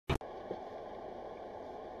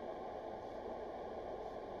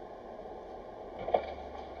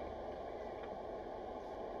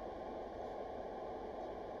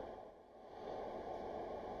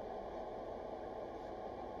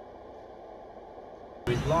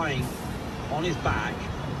is lying on his back,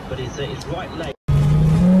 but his right leg.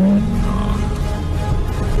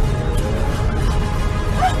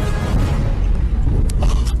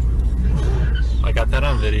 I got that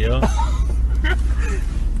on video.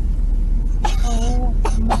 Oh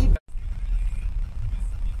my God.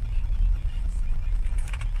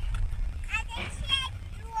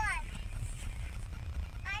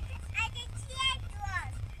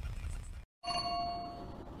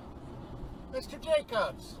 Mr.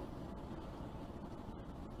 Jacobs.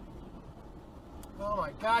 Oh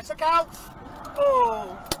my gosh, look out!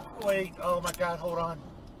 Oh, wait, oh my God, hold on.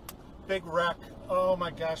 Big wreck. Oh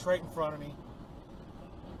my gosh, right in front of me.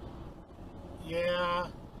 Yeah,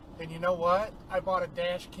 and you know what? I bought a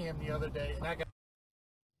dash cam the other day and I got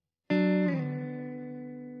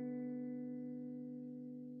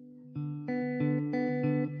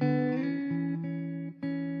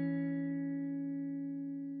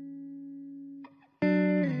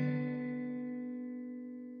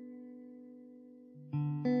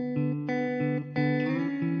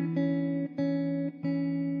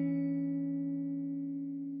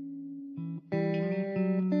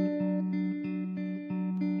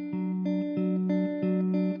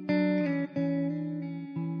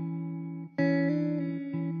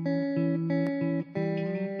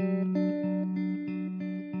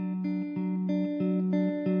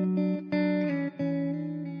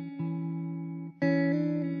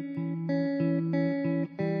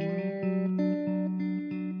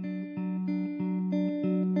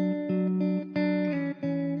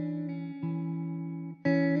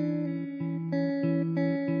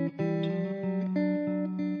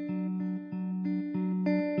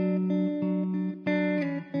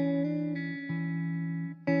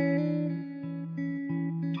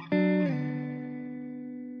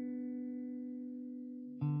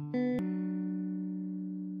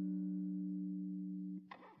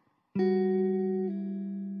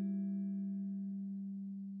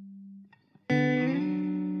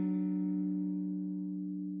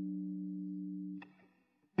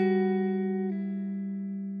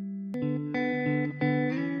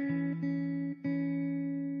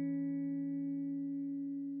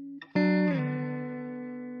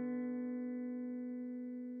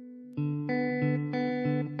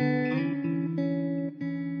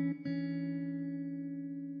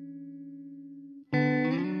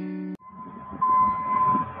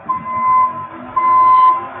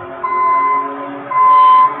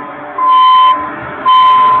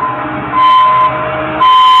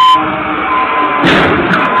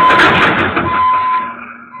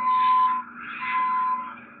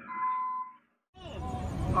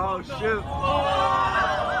oh shoot.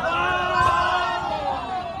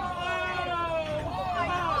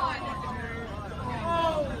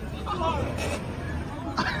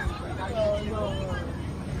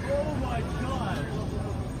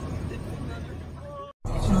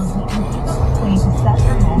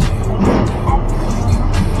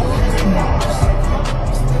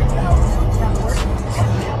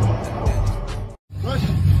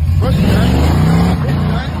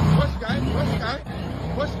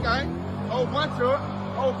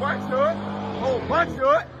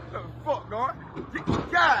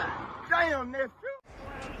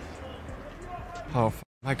 Oh,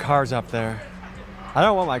 my car's up there. I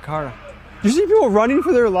don't want my car. You see people running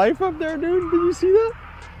for their life up there, dude? Did you see that?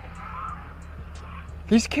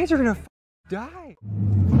 These kids are gonna die.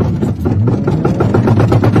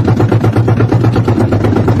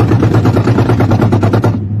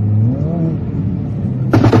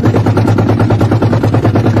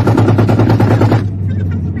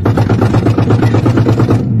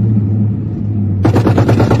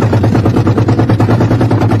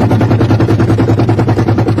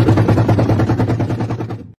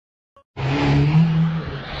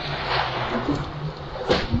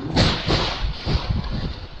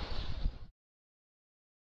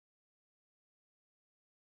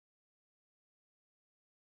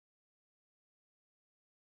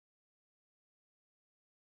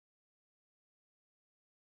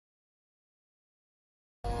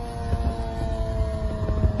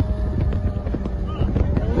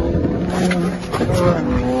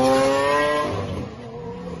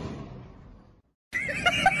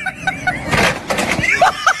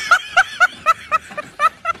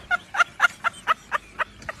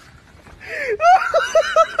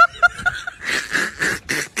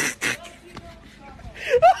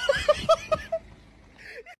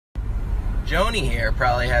 Joni here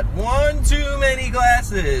probably had one too many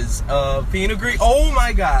glasses of Pinot Gris. Oh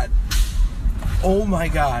my God. Oh my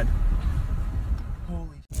God.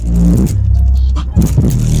 Holy